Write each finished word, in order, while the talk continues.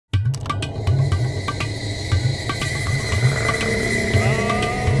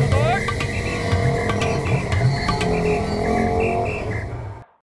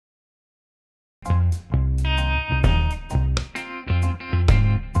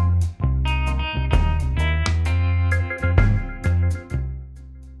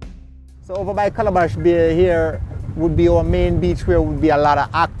over by Calabash Bay here would be our main beach where would be a lot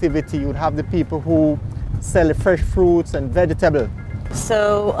of activity. You would have the people who sell the fresh fruits and vegetables.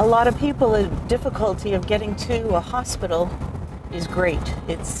 So a lot of people, the difficulty of getting to a hospital is great.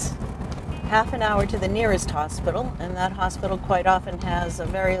 It's half an hour to the nearest hospital, and that hospital quite often has a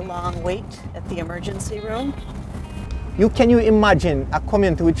very long wait at the emergency room. Can you imagine a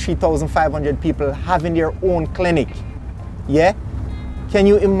community with 3,500 people having their own clinic? Yeah? Can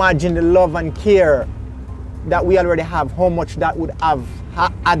you imagine the love and care that we already have, how much that would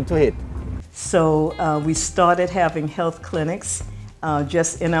add to it? So we started having health clinics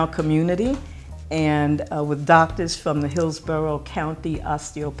just in our community, and with doctors from the Hillsborough County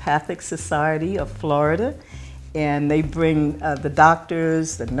Osteopathic Society of Florida. And they bring the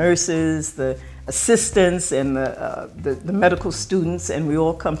doctors, the nurses, the assistants, and the medical students, and we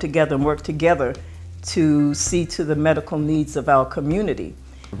all come together and work together to see to the medical needs of our community.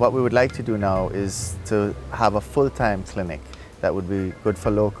 What we would like to do now is to have a full-time clinic that would be good for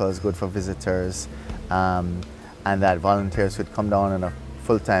locals, good for visitors, and that volunteers would come down on a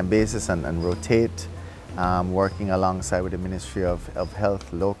full-time basis and rotate, working alongside with the Ministry of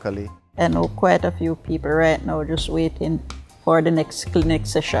Health locally. I know quite a few people right now just waiting for the next clinic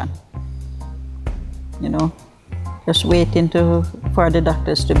session. You know, just waiting for the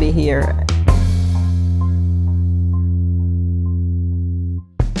doctors to be here.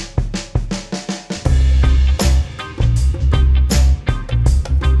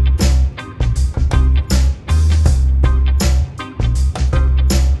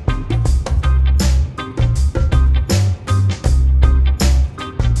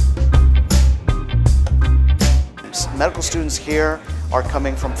 Medical students here are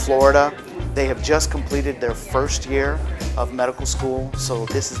coming from Florida. They have just completed their first year of medical school, so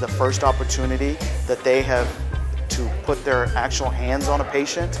this is the first opportunity that they have to put their actual hands on a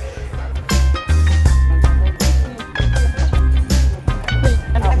patient.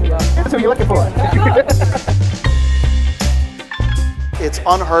 That's what you're looking for. It's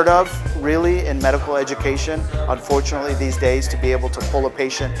unheard of, really, in medical education, unfortunately, these days, to be able to pull a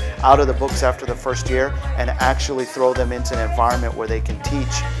patient out of the books after the first year and actually throw them into an environment where they can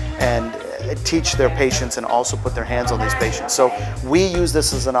teach their patients and also put their hands on these patients. So we use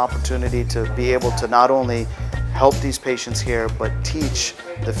this as an opportunity to be able to not only help these patients here, but teach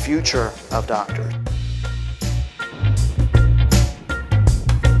the future of doctors.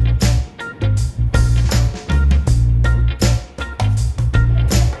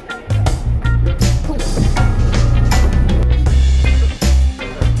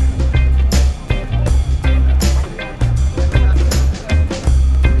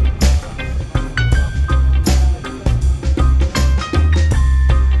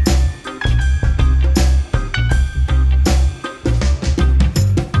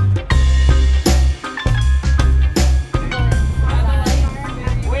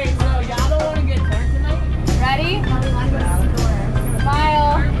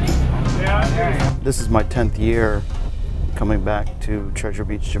 This is my 10th year coming back to Treasure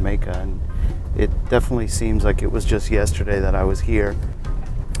Beach, Jamaica, and it definitely seems like it was just yesterday that I was here.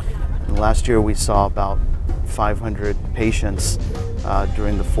 And last year we saw about 500 patients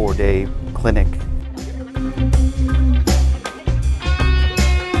during the 4-day clinic.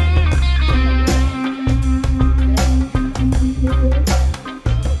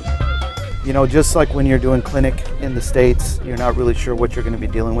 You know, just like when you're doing clinic in the States, you're not really sure what you're going to be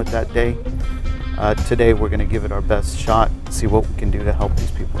dealing with that day. Today we're going to give it our best shot, see what we can do to help these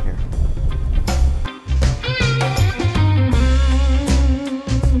people here.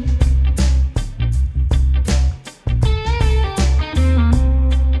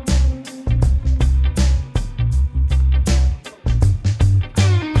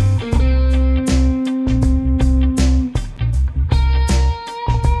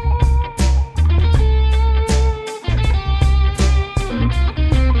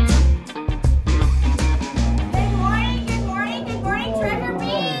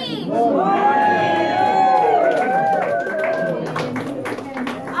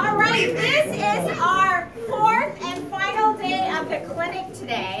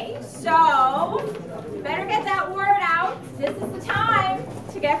 So, you better get that word out. This is the time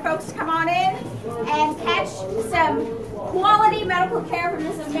to get folks to come on in and catch some quality medical care from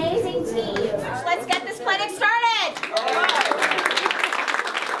this amazing team. Let's get this clinic started.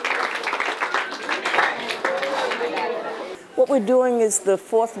 What we're doing is the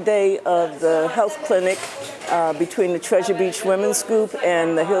 4th day of the health clinic. between the Treasure Beach Women's Group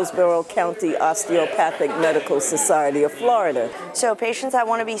and the Hillsborough County Osteopathic Medical Society of Florida. So patients that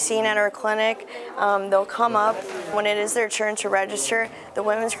want to be seen at our clinic, they'll come up. When it is their turn to register, the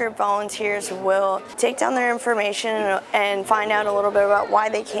women's group volunteers will take down their information and find out a little bit about why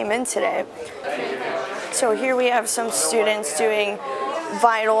they came in today. So here we have some students doing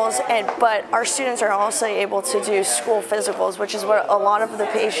vitals, but our students are also able to do school physicals, which is what a lot of the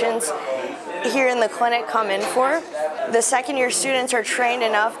patients here in the clinic come in for. The second-year students are trained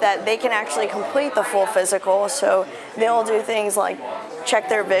enough that they can actually complete the full physical, so they'll do things like check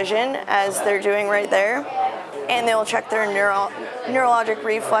their vision, as they're doing right there, and they'll check their neurologic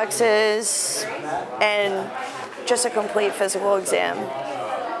reflexes and just a complete physical exam.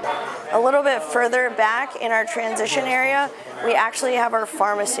 A little bit further back in our transition area, we actually have our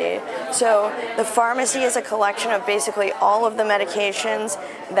pharmacy. So the pharmacy is a collection of basically all of the medications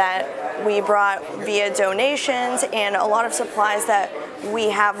that we brought via donations and a lot of supplies that we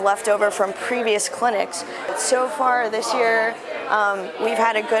have left over from previous clinics. So far this year, we've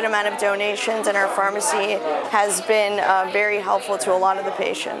had a good amount of donations, and our pharmacy has been very helpful to a lot of the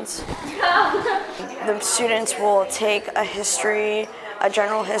patients. The students will take a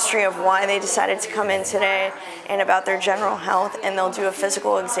general history of why they decided to come in today and about their general health, and they'll do a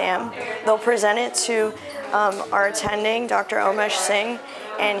physical exam. They'll present it to our attending, Dr. Omesh Singh,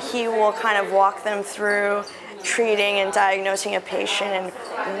 and he will kind of walk them through treating and diagnosing a patient and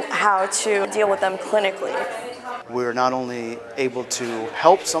how to deal with them clinically. We're not only able to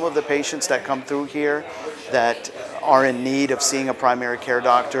help some of the patients that come through here that are in need of seeing a primary care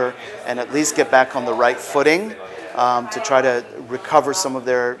doctor and at least get back on the right footing, to try to recover some of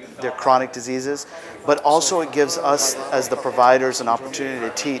their chronic diseases, but also it gives us as the providers an opportunity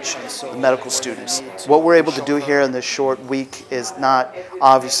to teach the medical students. What we're able to do here in this short week is not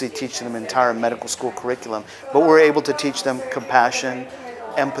obviously teaching them entire medical school curriculum, but we're able to teach them compassion,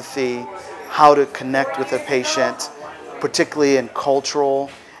 empathy, how to connect with a patient, particularly in cultural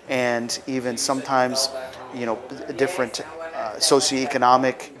and even sometimes, different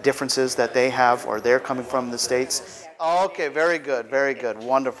socioeconomic differences that they have or they're coming from the States. Okay, very good,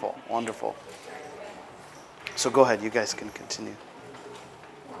 wonderful, wonderful. So go ahead, you guys can continue.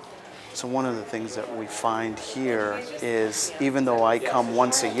 So one of the things that we find here is, even though I come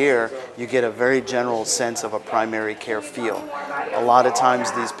once a year, you get a very general sense of a primary care feel. A lot of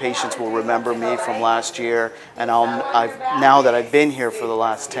times these patients will remember me from last year, and now that I've been here for the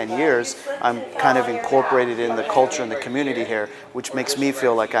last 10 years, I'm kind of incorporated in the culture and the community here, which makes me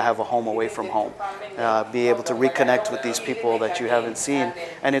feel like I have a home away from home. Be able to reconnect with these people that you haven't seen,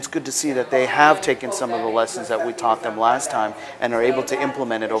 and it's good to see that they have taken some of the lessons that we taught them last time and are able to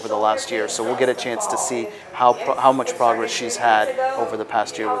implement it over the last year. So we'll get a chance to see how much progress she's had over the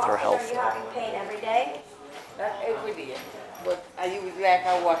past year with her health. Pain every day? Not every day, but I use like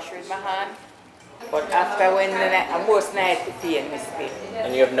a washer in my hand. But after when most nights the pain is pain.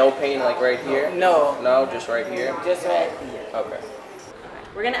 And you have no pain like right here? No. No, just right here? Just right here. Okay.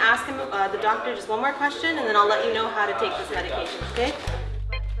 We're going to ask him, the doctor, just one more question, and then I'll let you know how to take this medication, okay?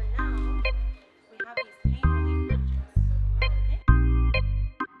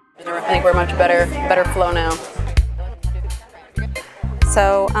 I think we're much better flow now.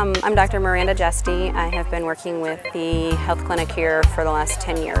 So I'm Dr. Miranda Jesty. I have been working with the health clinic here for the last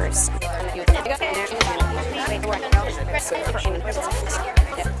 10 years.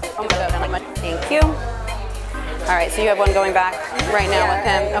 Thank you. All right, so you have one going back right now with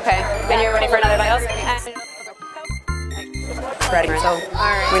him. Okay, and you're ready for another vials? Ready, so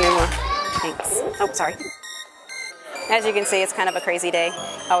we need more. Thanks. Oh, sorry. As you can see, it's kind of a crazy day.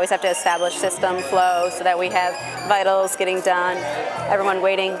 Always have to establish system flow so that we have vitals getting done, everyone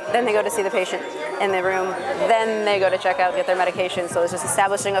waiting, then they go to see the patient in the room, then they go to check out, get their medication. So it's just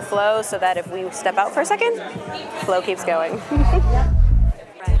establishing a flow so that if we step out for a second, flow keeps going.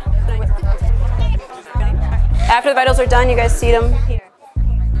 After the vitals are done, you guys see them here.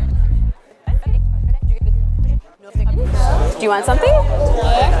 Do you want something?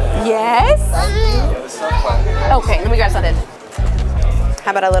 Yes? Okay, let me grab something.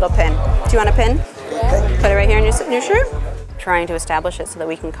 How about a little pin? Do you want a pin? Put it right here in your shirt. Trying to establish it so that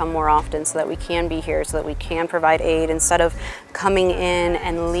we can come more often, so that we can be here, so that we can provide aid instead of coming in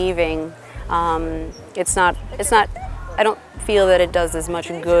and leaving. It's not, I don't feel that it does as much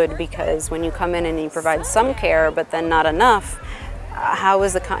good, because when you come in and you provide some care but then not enough, how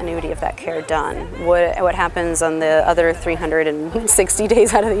is the continuity of that care done? What happens on the other 360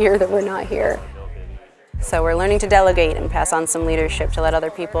 days out of the year that we're not here? So we're learning to delegate and pass on some leadership to let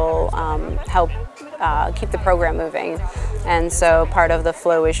other people help keep the program moving. And so part of the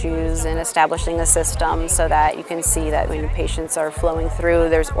flow issues in establishing a system so that you can see that when patients are flowing through,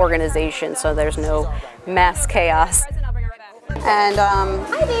 there's organization, so there's no mass chaos. And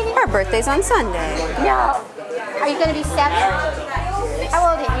her birthday's on Sunday. No. Are you going to be 7?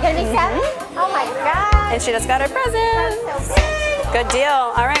 How old are you? You going to be 7? Oh my God. And she just got her presents. Good deal.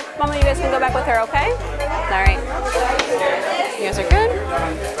 All right, Mama, you guys can go back with her, okay? All right. You guys are good?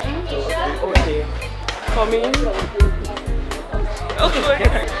 Okay. Come in.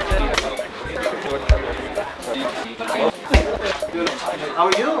 How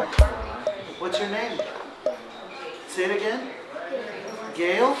are you? What's your name? Say it again.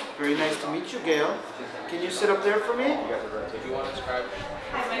 Gail. Very nice to meet you, Gail. Can you sit up there for me? Hi,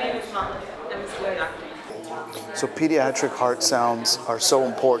 my name is Molly. I'm a senior doctor. So pediatric heart sounds are so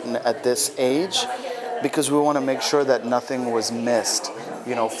important at this age because we want to make sure that nothing was missed,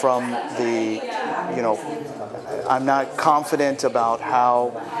 you know, from the, you know, I'm not confident about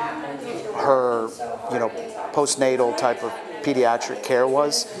how her, you know, postnatal type of pediatric care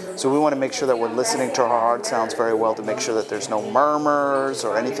was. So we want to make sure that we're listening to her heart sounds very well to make sure that there's no murmurs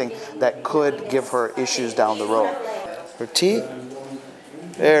or anything that could give her issues down the road. Her teeth?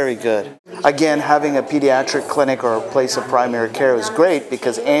 Very good. Again, having a pediatric clinic or a place of primary care is great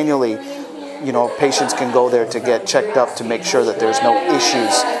because annually, you know, patients can go there to get checked up to make sure that there's no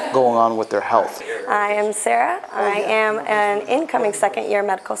issues going on with their health. I am Sarah. I am an incoming second-year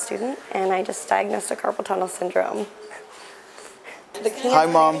medical student, and I just diagnosed a carpal tunnel syndrome. Hi,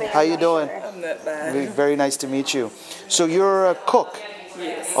 Mom. How you doing? I'm not bad. Very nice to meet you. So you're a cook?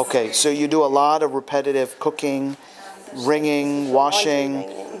 Yes. Okay, so you do a lot of repetitive cooking, wringing, washing,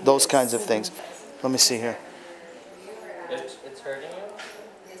 those kinds of things. Let me see here. It's hurting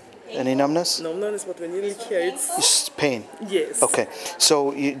you? Any numbness? No, numbness, but when you look here, It's pain? Yes. Okay,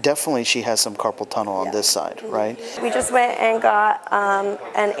 so definitely she has some carpal tunnel on this side, right? We just went and got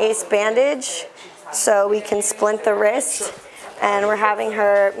an ACE bandage so we can splint the wrist, and we're having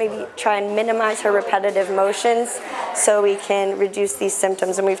her maybe try and minimize her repetitive motions so we can reduce these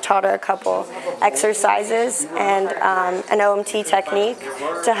symptoms. And we've taught her a couple exercises and an OMT technique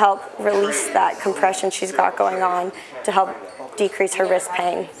to help release that compression she's got going on to help decrease her wrist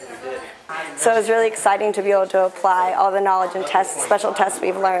pain. So it was really exciting to be able to apply all the knowledge and tests, special tests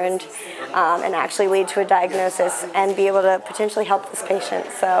we've learned and actually lead to a diagnosis and be able to potentially help this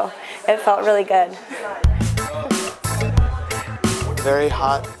patient. So it felt really good. Very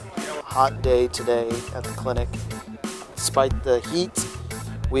hot day today at the clinic. Despite the heat,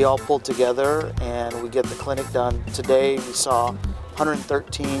 we all pulled together and we get the clinic done. Today we saw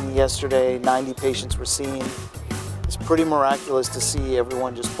 113, yesterday 90 patients were seen. It's pretty miraculous to see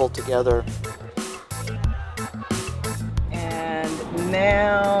everyone just pull together. And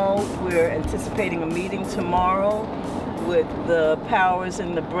now we're anticipating a meeting tomorrow with the powers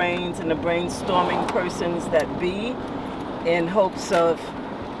and the brains and the brainstorming persons that be, in hopes of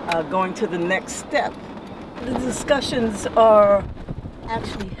going to the next step. The discussions are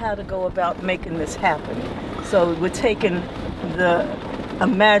actually how to go about making this happen. So we're taking the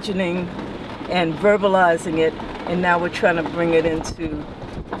imagining and verbalizing it, and now we're trying to bring it into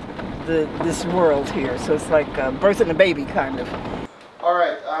this world here. So it's like birthing a baby, kind of. All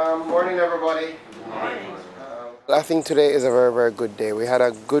right, morning everybody. I think today is a very, very good day. We had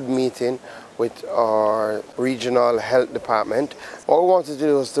a good meeting with our regional health department. What we wanted to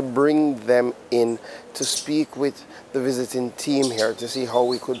do was to bring them in to speak with the visiting team here to see how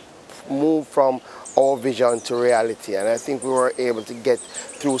we could move from our vision to reality. And I think we were able to get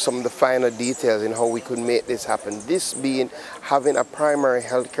through some of the finer details in how we could make this happen. This being having a primary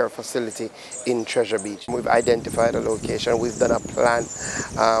healthcare facility in Treasure Beach. We've identified a location, we've done a plan,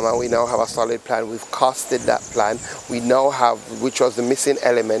 and we now have a solid plan. We've costed that plan. We now have, which was the missing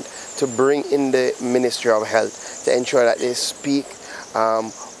element, to bring in the Ministry of Health to ensure that they speak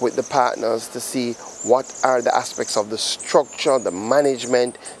with the partners to see what are the aspects of the structure, the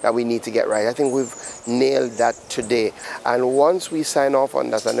management that we need to get right. I think we've nailed that today. And once we sign off on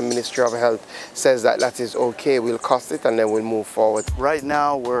that and the Ministry of Health says that that is okay, we'll cost it and then we'll move forward. Right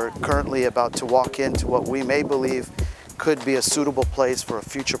now we're currently about to walk into what we may believe could be a suitable place for a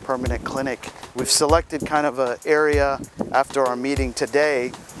future permanent clinic. We've selected kind of an area after our meeting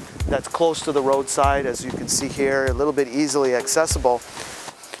today that's close to the roadside, as you can see here, a little bit easily accessible.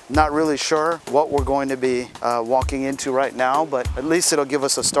 Not really sure what we're going to be walking into right now, but at least it'll give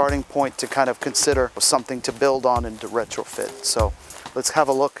us a starting point to kind of consider something to build on and to retrofit. So let's have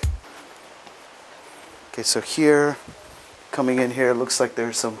a look. Okay, so here, coming in here, looks like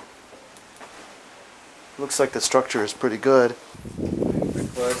there's some Looks like the structure is pretty good.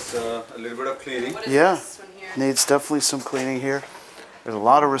 Requires a little bit of cleaning. Yeah, needs definitely some cleaning here. There's a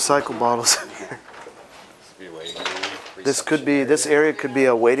lot of recycled bottles in here. This area could be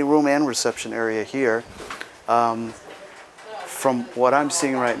a waiting room and reception area here. From what I'm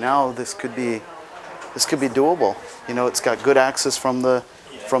seeing right now, this could be doable. You know, it's got good access from the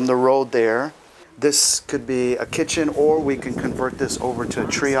road there. This could be a kitchen, or we can convert this over to a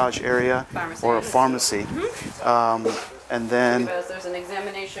triage area or a pharmacy. And then there's an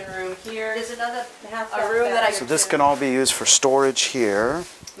examination room here. There's another room that I. So this can all be used for storage here.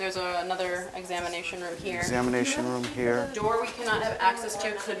 There's another examination room here. Examination room here. The door we cannot have access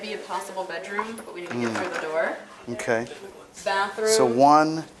to could be a possible bedroom, but we need to get through the door. Okay. Bathroom. So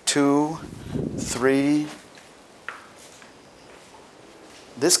 1, 2, 3.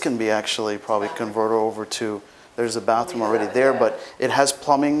 This can be actually probably converted over to, there's a bathroom already there, but it has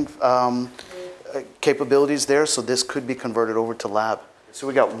plumbing capabilities there, so this could be converted over to lab. So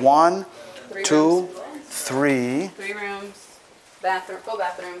we got 1, 2, 3. 3 rooms, bathroom, full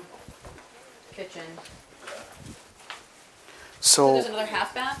bathroom, kitchen. So there's another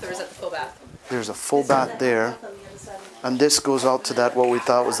half bath, or is that the full bath? There's a full bath there, and this goes out to that what we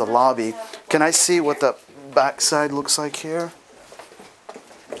thought was the lobby. Can I see what the backside looks like here?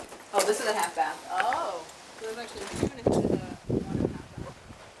 Oh, this is a half bath. Oh, so there's actually 2 units in the 1.5 bath.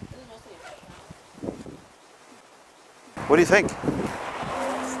 This is mostly a What do you think?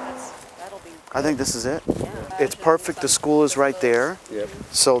 I think this is it. It's perfect. The school is right there. Yep.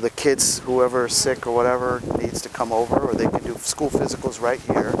 So the kids, whoever is sick or whatever, needs to come over, or they can do school physicals right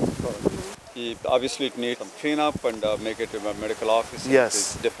here. Obviously, it needs some cleanup and make it a medical office. Yes.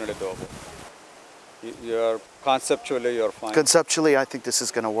 It's definitely doable. Conceptually, you're fine. Conceptually, I think this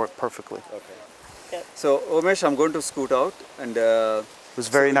is going to work perfectly. Okay. Yep. So, Umesh, I'm going to scoot out, and it was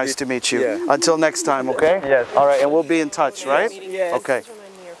very nice to meet you. Yeah. Until next time, okay? Yes. All right, and we'll be in touch, right? Yes. Okay.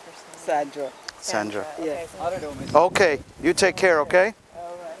 Sandra. Sandra. Yes. Okay, you take care, okay?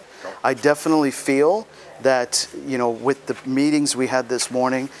 I definitely feel that, you know, with the meetings we had this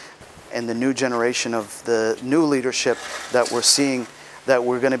morning and the new generation of the new leadership that we're seeing, that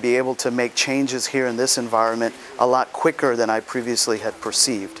we're going to be able to make changes here in this environment a lot quicker than I previously had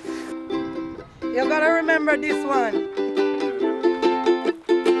perceived. You're going to remember this one.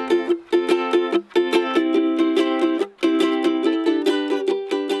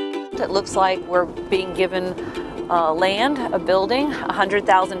 It looks like we're being given land, a building,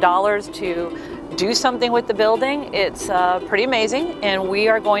 $100,000 to do something with the building. It's pretty amazing, and we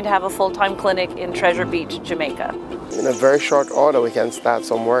are going to have a full-time clinic in Treasure Beach, Jamaica. In a very short order, we can start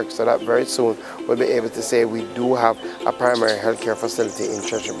some work so that very soon we'll be able to say we do have a primary healthcare facility in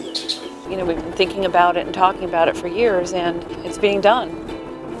Treasure Beach. You know, we've been thinking about it and talking about it for years, and it's being done.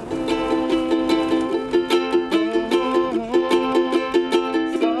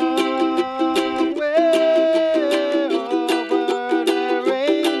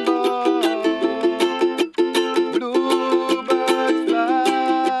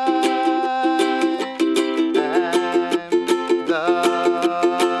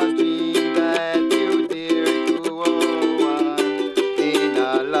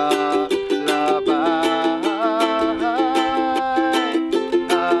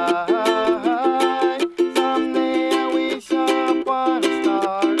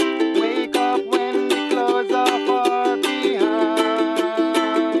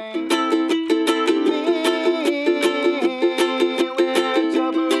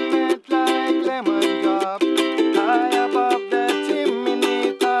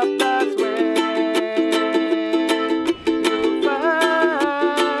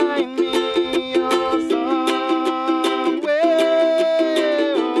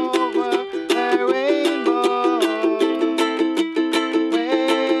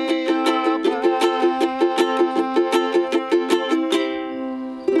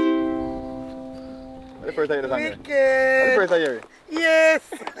 Yes.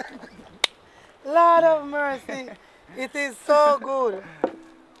 Lord of mercy. It is so good.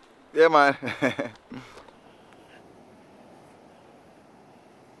 yeah, man.